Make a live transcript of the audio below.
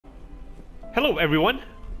Hello everyone,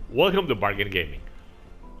 welcome to Bargain Gaming,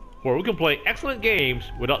 where we can play excellent games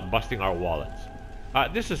without busting our wallets.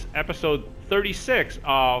 This is episode 36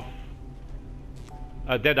 of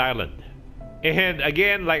Dead Island. And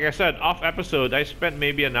again, like I said, off episode, I spent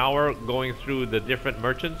maybe an hour going through the different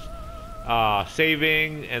merchants,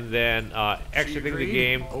 saving, and then exiting the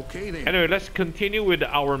game. Okay then. Anyway, let's continue with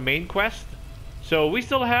our main quest. So we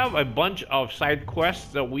still have a bunch of side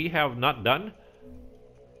quests that we have not done.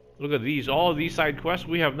 Look at these, all of these side quests,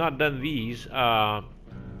 we have not done these. Time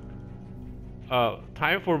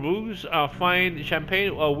for booze, find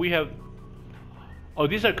champagne, we have... Oh,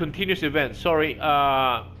 these are continuous events, sorry.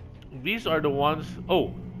 These are the ones...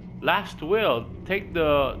 Oh, last will, take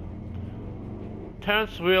the...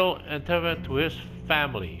 Terrence will and tell it to his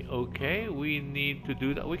family. Okay, we need to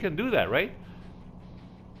do that, we can do that, right?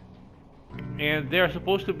 And they're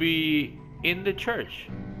supposed to be in the church.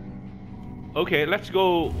 Okay, let's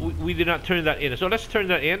go. We did not turn that in, so let's turn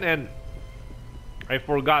that in. And I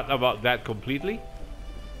forgot about that completely.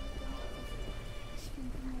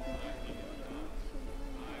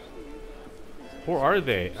 Where are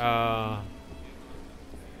they?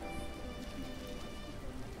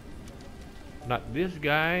 Not this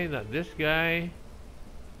guy, not this guy.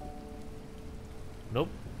 Nope,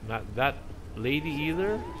 not that lady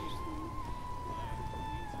either.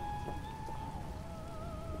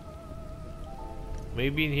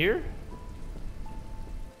 Maybe in here?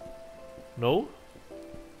 No?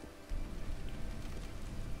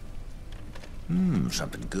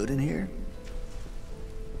 Something good in here?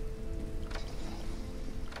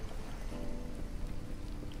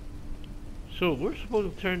 So we're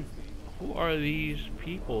supposed to turn... Who are these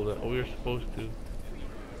people that we're supposed to...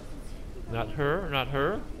 Not her, not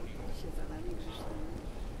her.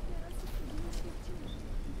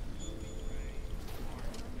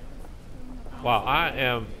 Wow,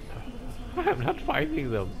 I'm not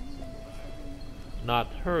fighting them.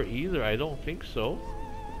 Not her either, I don't think so.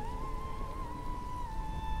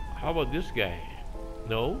 How about this guy?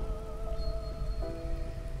 No?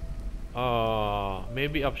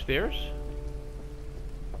 Maybe upstairs?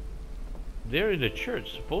 They're in the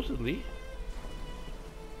church, supposedly.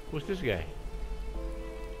 Who's this guy?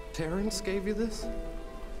 Terrence gave you this?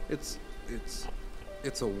 It's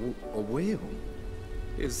a whale.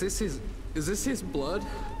 Is this his blood?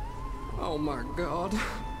 Oh my god.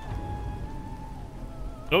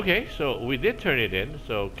 Okay, so we did turn it in,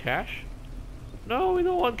 so cash? No, we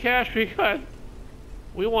don't want cash because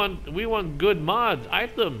we want good mods,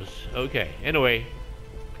 items. Okay, anyway.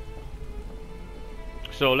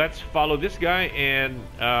 So let's follow this guy and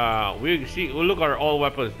we look at all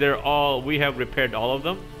weapons. We have repaired all of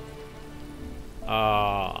them.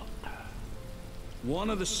 One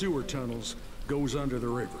of the sewer tunnels goes under the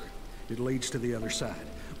river. It leads to the other side.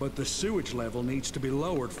 But the sewage level needs to be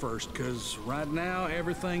lowered first, because right now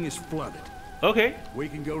everything is flooded. Okay. We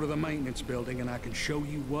can go to the maintenance building and I can show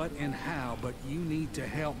you what and how, but you need to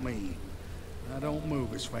help me. I don't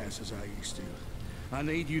move as fast as I used to. I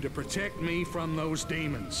need you to protect me from those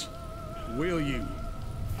demons. Will you?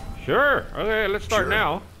 Sure. Okay, let's start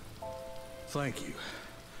now. Thank you.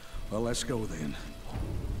 Well, let's go then.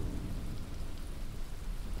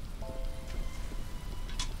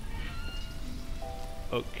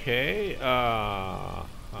 Okay,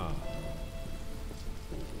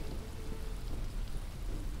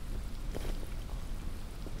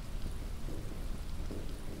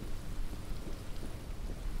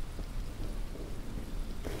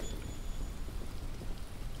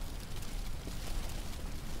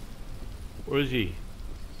 where is he?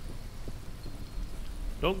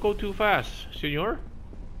 Don't go too fast, senor.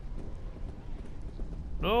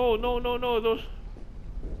 No, no, no, no, those...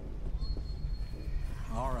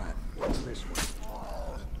 All right, this way.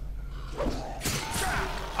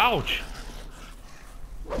 Ouch!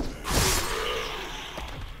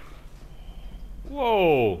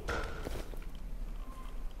 Whoa!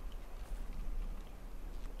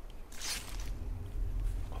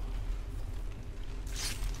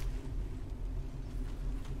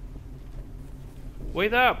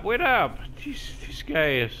 Wait up, wait up! This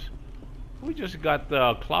guy is... We just got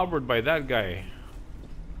clobbered by that guy.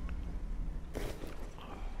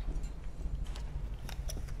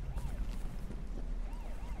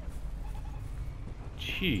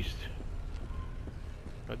 Jeez.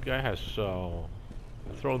 That guy has a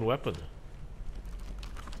thrown weapon.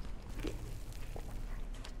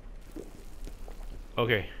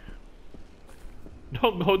 Okay.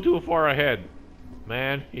 Don't go too far ahead,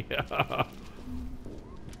 man. Yeah.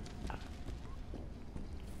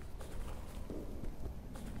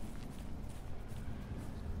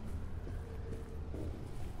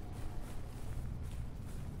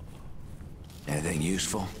 Anything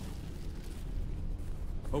useful?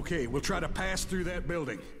 Okay, we'll try to pass through that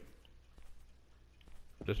building.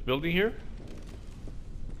 This building here?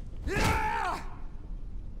 Yeah!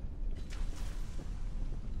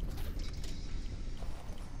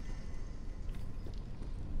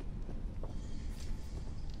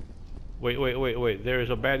 Wait. There is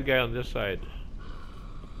a bad guy on this side.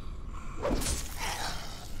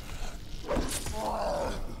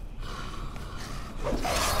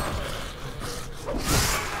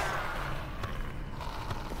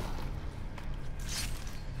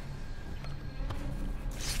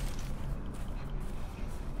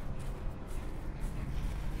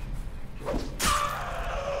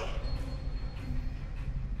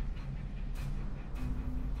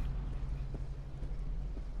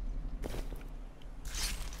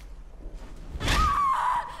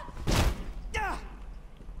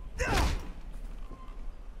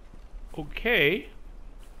 Okay.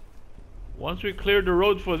 Once we cleared the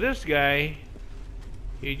road for this guy,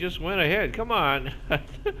 he just went ahead. Come on.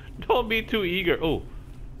 Don't be too eager. Oh,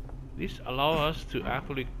 these allow us to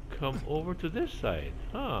actually come over to this side.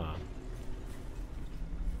 Huh.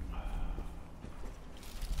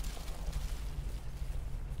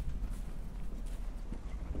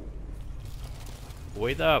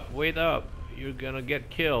 Wait up. You're gonna get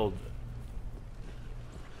killed.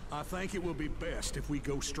 I think it will be best if we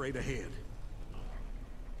go straight ahead.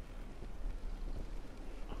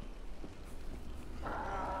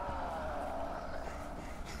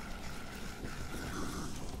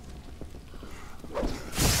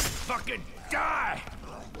 Fucking die!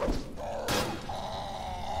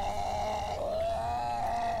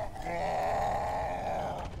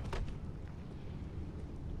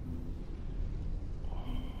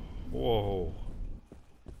 Whoa.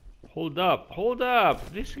 Hold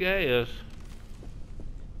up. This guy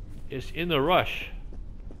is in a rush.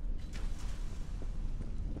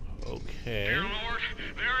 Okay. Dear Lord,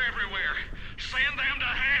 they're everywhere. Send them to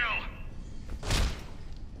hell.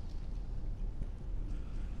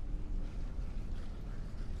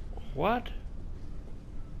 What?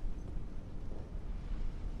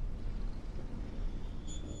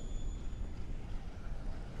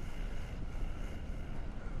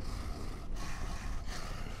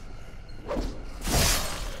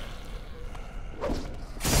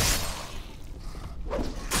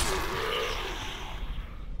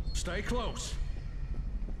 Stay close.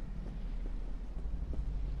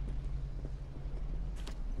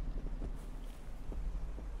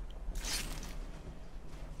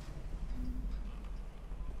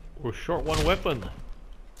 We're short one weapon.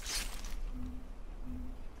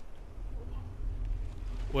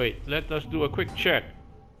 Wait, let us do a quick check.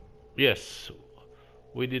 Yes,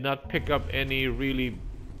 we did not pick up any really...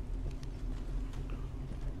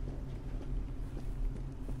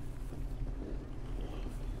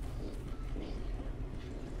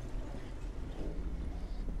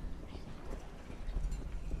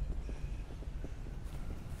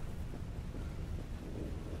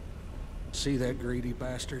 See that greedy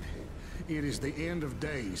bastard? It is the end of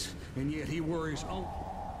days, and yet he worries only...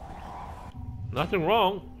 Nothing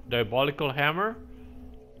wrong. Diabolical hammer?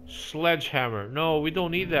 Sledgehammer. No, we don't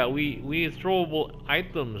need that. We need throwable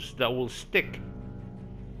items that will stick.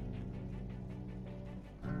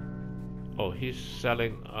 Oh, he's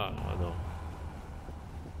selling... no.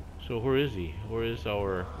 So where is he? Where's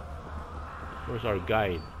our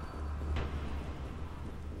guide?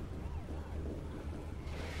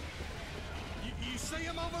 You see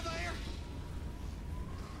him over there?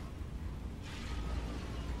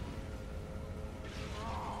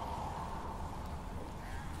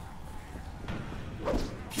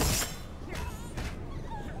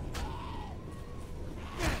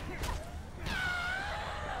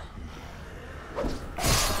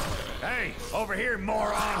 Hey, over here,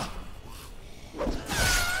 moron!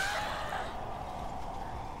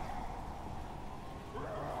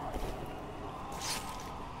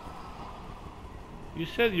 You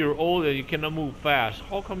said you're old and you cannot move fast.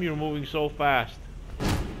 How come you're moving so fast?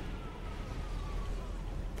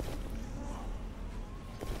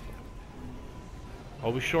 Are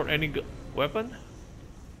we short any weapon?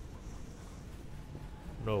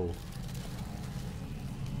 No.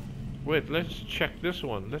 Wait, let's check this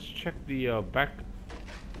one. Let's check the back.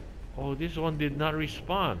 Oh, this one did not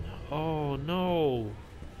respawn. Oh no.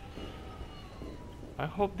 I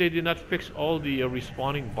hope they did not fix all the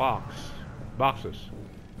respawning boxes.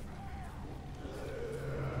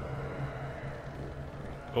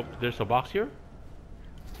 Oh, there's a box here?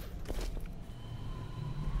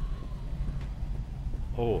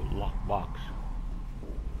 Oh, lock box.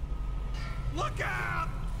 Look out!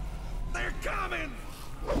 They're coming!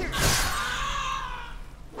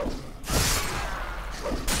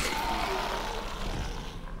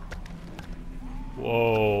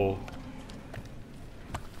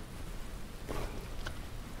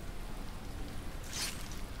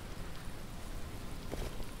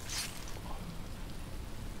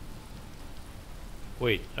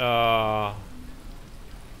 Wait, okay,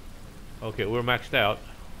 we're maxed out.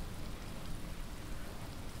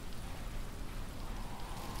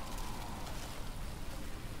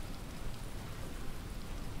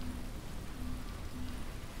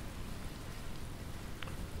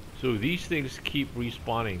 So these things keep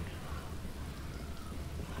respawning.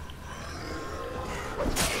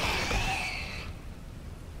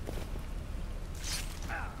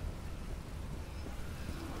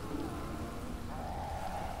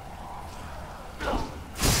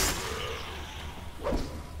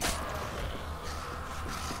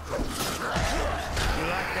 You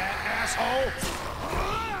like that, asshole?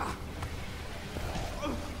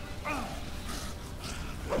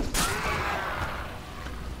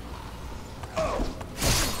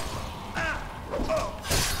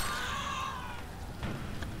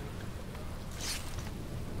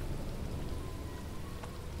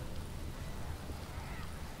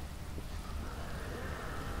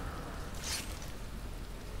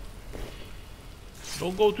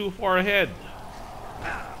 Don't go too far ahead.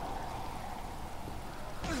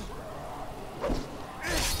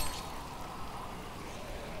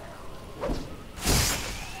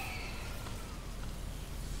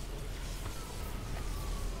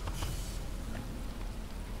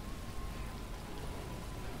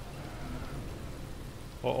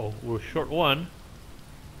 Uh-oh, we're short one.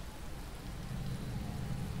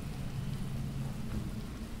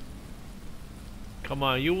 Come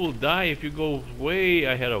on, you will die if you go way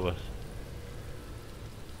ahead of us.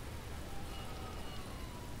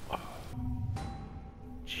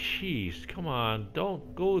 Jeez, come on,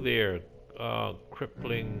 don't go there.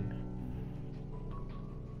 Crippling.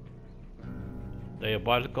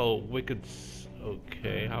 Diabolical wicked.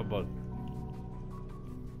 Okay, how about.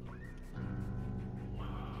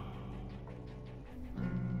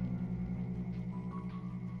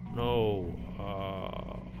 No,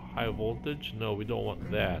 high voltage? No, we don't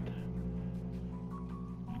want that.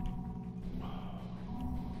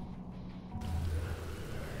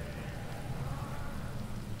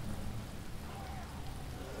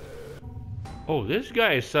 Oh, this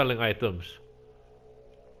guy is selling items.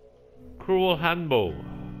 Cruel handbow.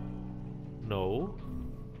 No.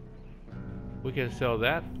 We can sell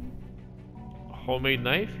that. Homemade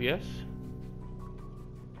knife, yes.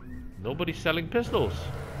 Nobody's selling pistols.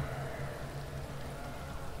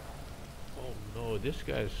 Oh no, this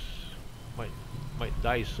guy's might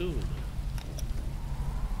die soon.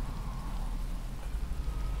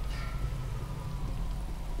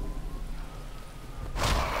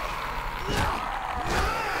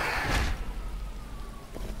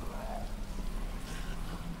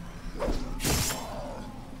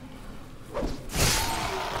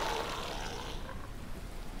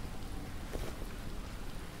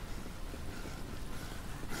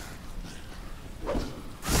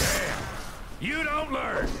 You don't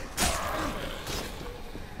learn.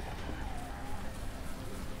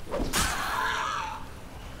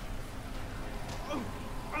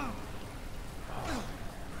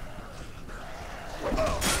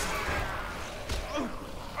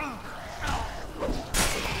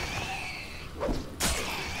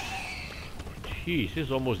 Jeez,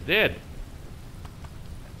 he's almost dead.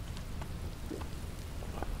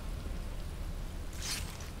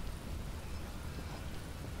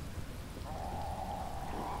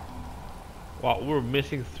 Wow, we're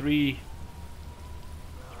missing three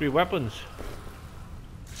weapons.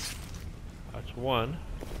 That's one.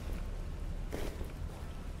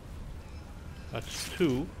 That's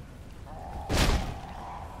two.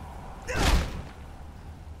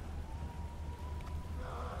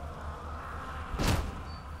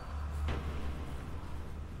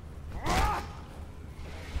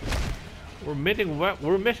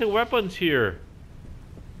 We're missing weapons here.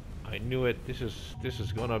 I knew it. This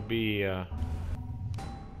is gonna be.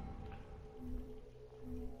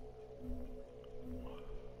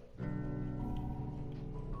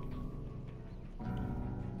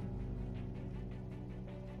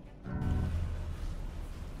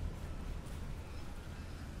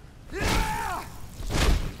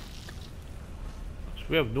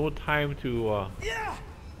 We have no time to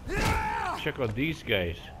check on these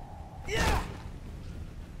guys.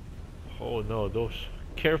 Oh no, those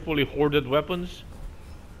carefully hoarded weapons.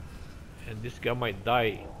 And this guy might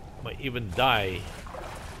die, might even die.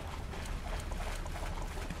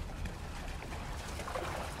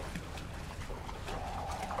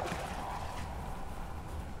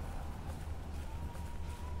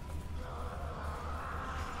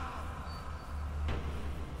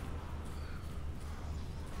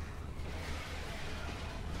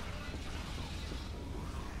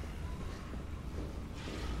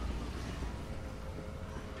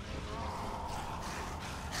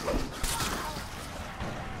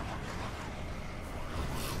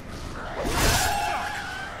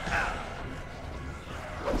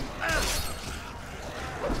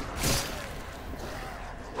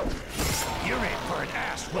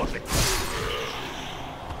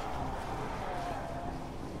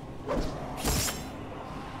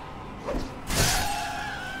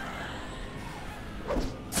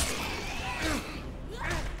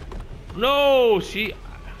 No, see,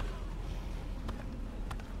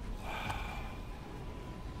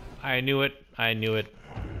 I knew it. I knew it.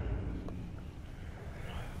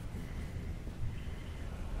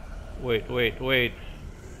 Wait, wait, wait.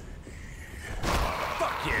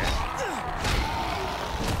 Fuck yeah.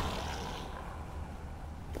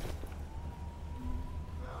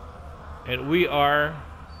 And we've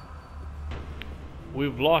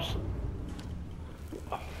lost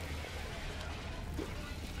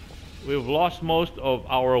most of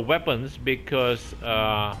our weapons because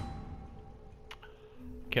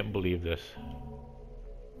can't believe this.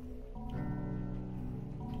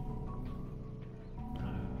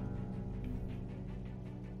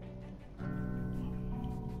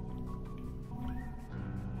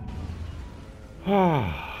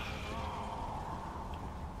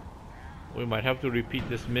 We might have to repeat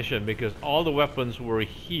this mission because all the weapons were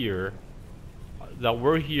here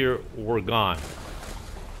were gone.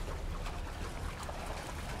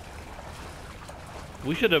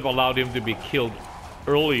 We should have allowed him to be killed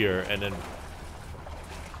earlier and then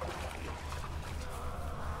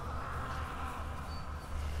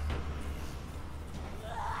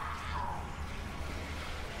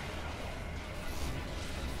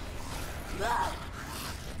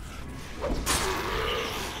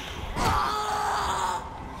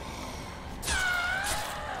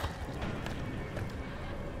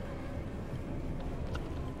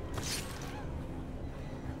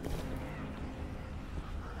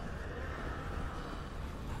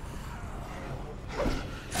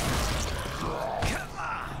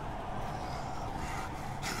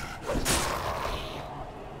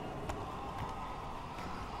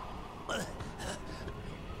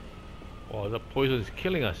oh, the poison is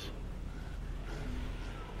killing us.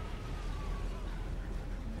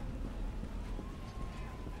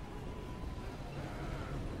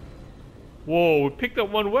 Whoa, we picked up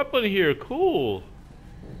one weapon here. Cool.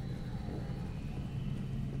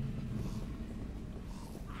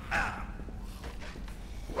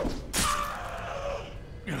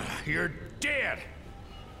 You're dead.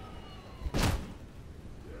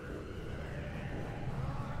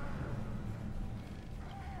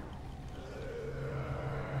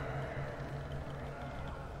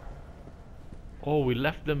 Oh, we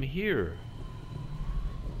left them here.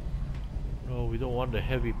 No, we don't want the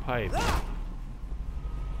heavy pipe.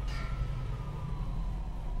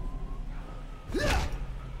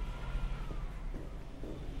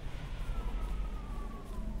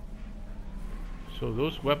 So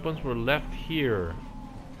those weapons were left here.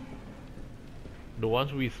 The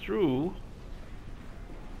ones we threw,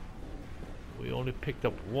 we only picked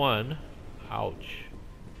up one. Ouch.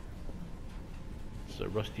 It's a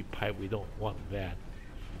rusty pipe, we don't want that.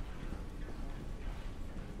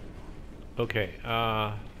 Okay,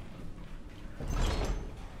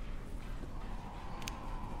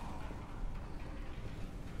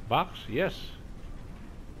 box, yes.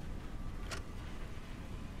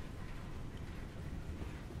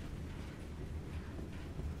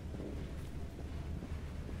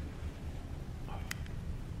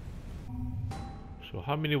 So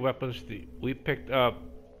how many weapons did we picked up?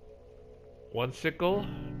 One sickle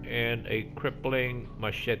and a crippling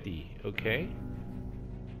machete, okay?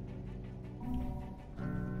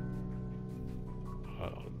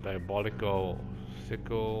 Diabolical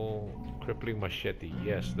sickle, crippling machete.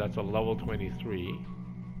 Yes, that's a level 23.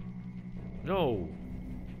 No.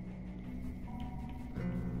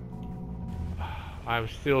 I'm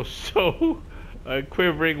still so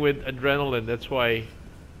quivering with adrenaline, that's why.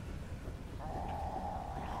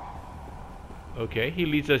 Okay, he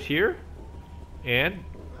leads us here. And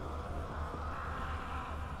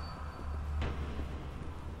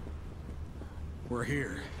we're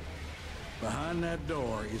here. Behind that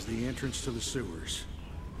door is the entrance to the sewers.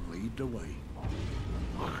 Lead the way.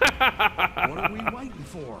 What are we waiting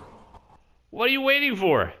for? what are you waiting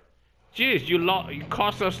for? Jeez, you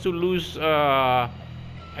caused us to lose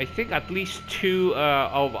I think at least two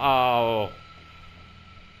of our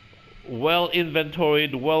well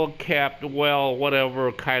inventoried, well kept, well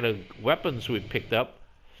whatever kind of weapons we picked up.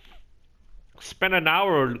 Spent an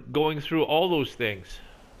hour going through all those things.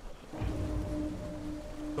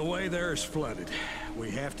 The way there is flooded.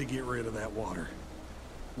 We have to get rid of that water.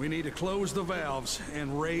 We need to close the valves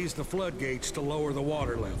and raise the floodgates to lower the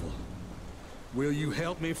water level. Will you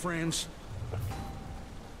help me, friends?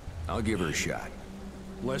 I'll give her a shot.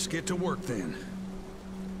 Let's get to work then.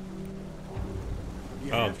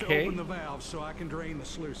 You have to Okay. open the valves so I can drain the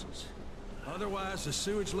sluices. Otherwise, the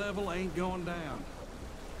sewage level ain't going down.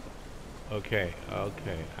 Okay,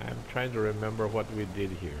 okay. I'm trying to remember what we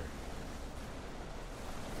did here.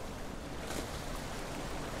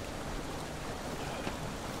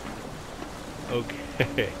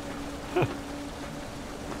 Okay.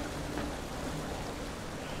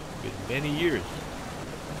 Been many years.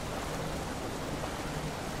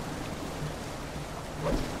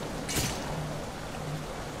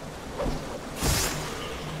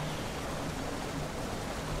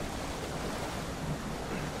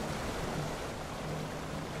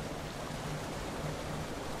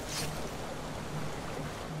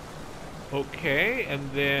 Okay, and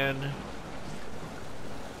then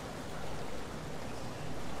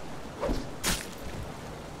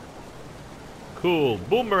cool,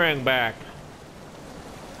 boomerang back.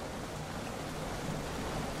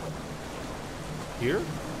 Here?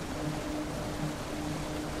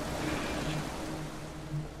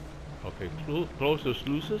 Okay, close the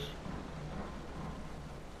sluices.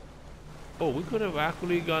 Oh, we could have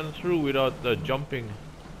actually gone through without jumping.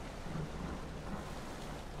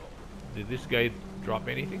 Did this guy drop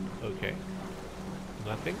anything? Okay.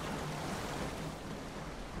 Nothing.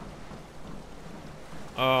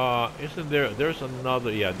 Isn't there's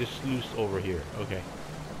another, yeah, this sluice over here. Okay.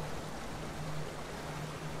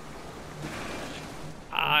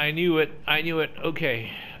 I knew it.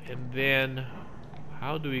 Okay. And then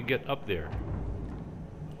how do we get up there?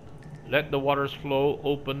 Let the waters flow,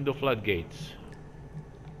 open the floodgates.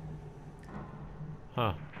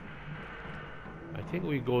 Huh. I think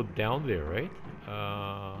we go down there, right?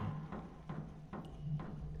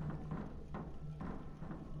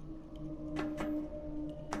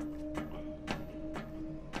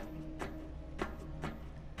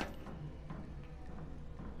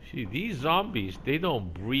 See, these zombies, they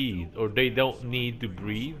don't breathe, or they don't need to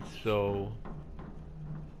breathe, so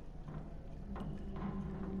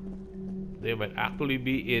they might actually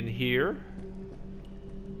be in here,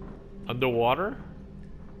 underwater.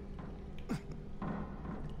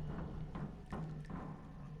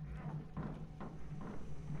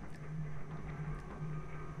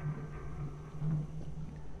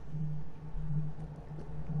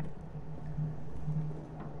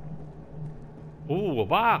 Oh, a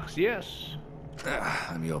box, yes.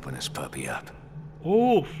 Let me open this puppy up.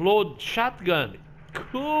 Oh, float shotgun.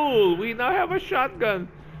 Cool, we now have a shotgun.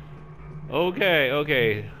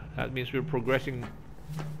 Okay. That means we're progressing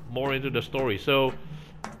more into the story. So,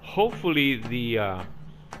 hopefully the...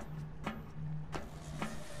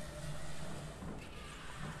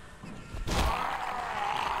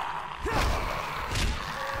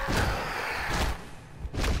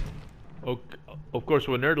 Of course,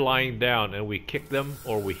 when they're lying down and we kick them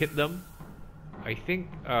or we hit them, I think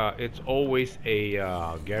it's always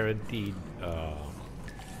a guaranteed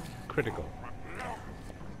critical.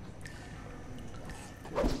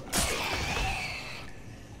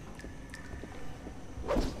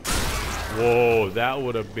 Whoa, that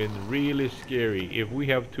would have been really scary if we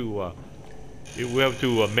have to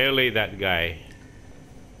melee that guy.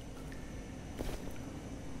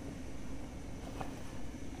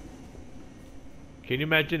 Can you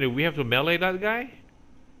imagine if we have to melee that guy?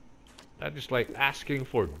 That is like asking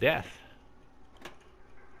for death.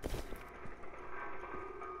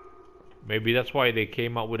 Maybe that's why they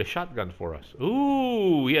came out with a shotgun for us.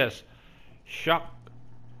 Ooh, yes. Shock.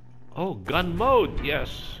 Oh, gun mode,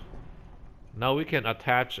 yes. Now we can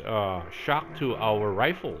attach shock to our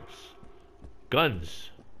rifles.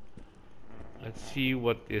 Guns. Let's see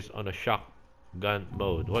what is on a shotgun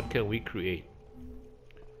mode. What can we create?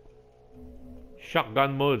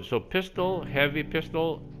 Shotgun mode. So pistol, heavy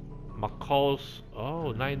pistol, McCall's.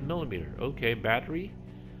 Oh, 9mm. Okay, battery,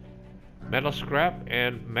 metal scrap,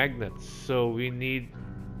 and magnets. So we need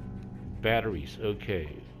batteries. Okay,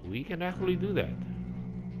 we can actually do that.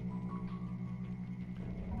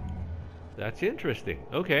 That's interesting.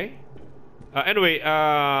 Okay. Anyway,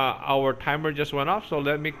 our timer just went off, so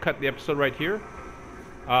let me cut the episode right here.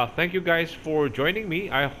 Thank you guys for joining me.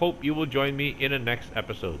 I hope you will join me in the next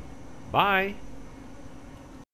episode. Bye.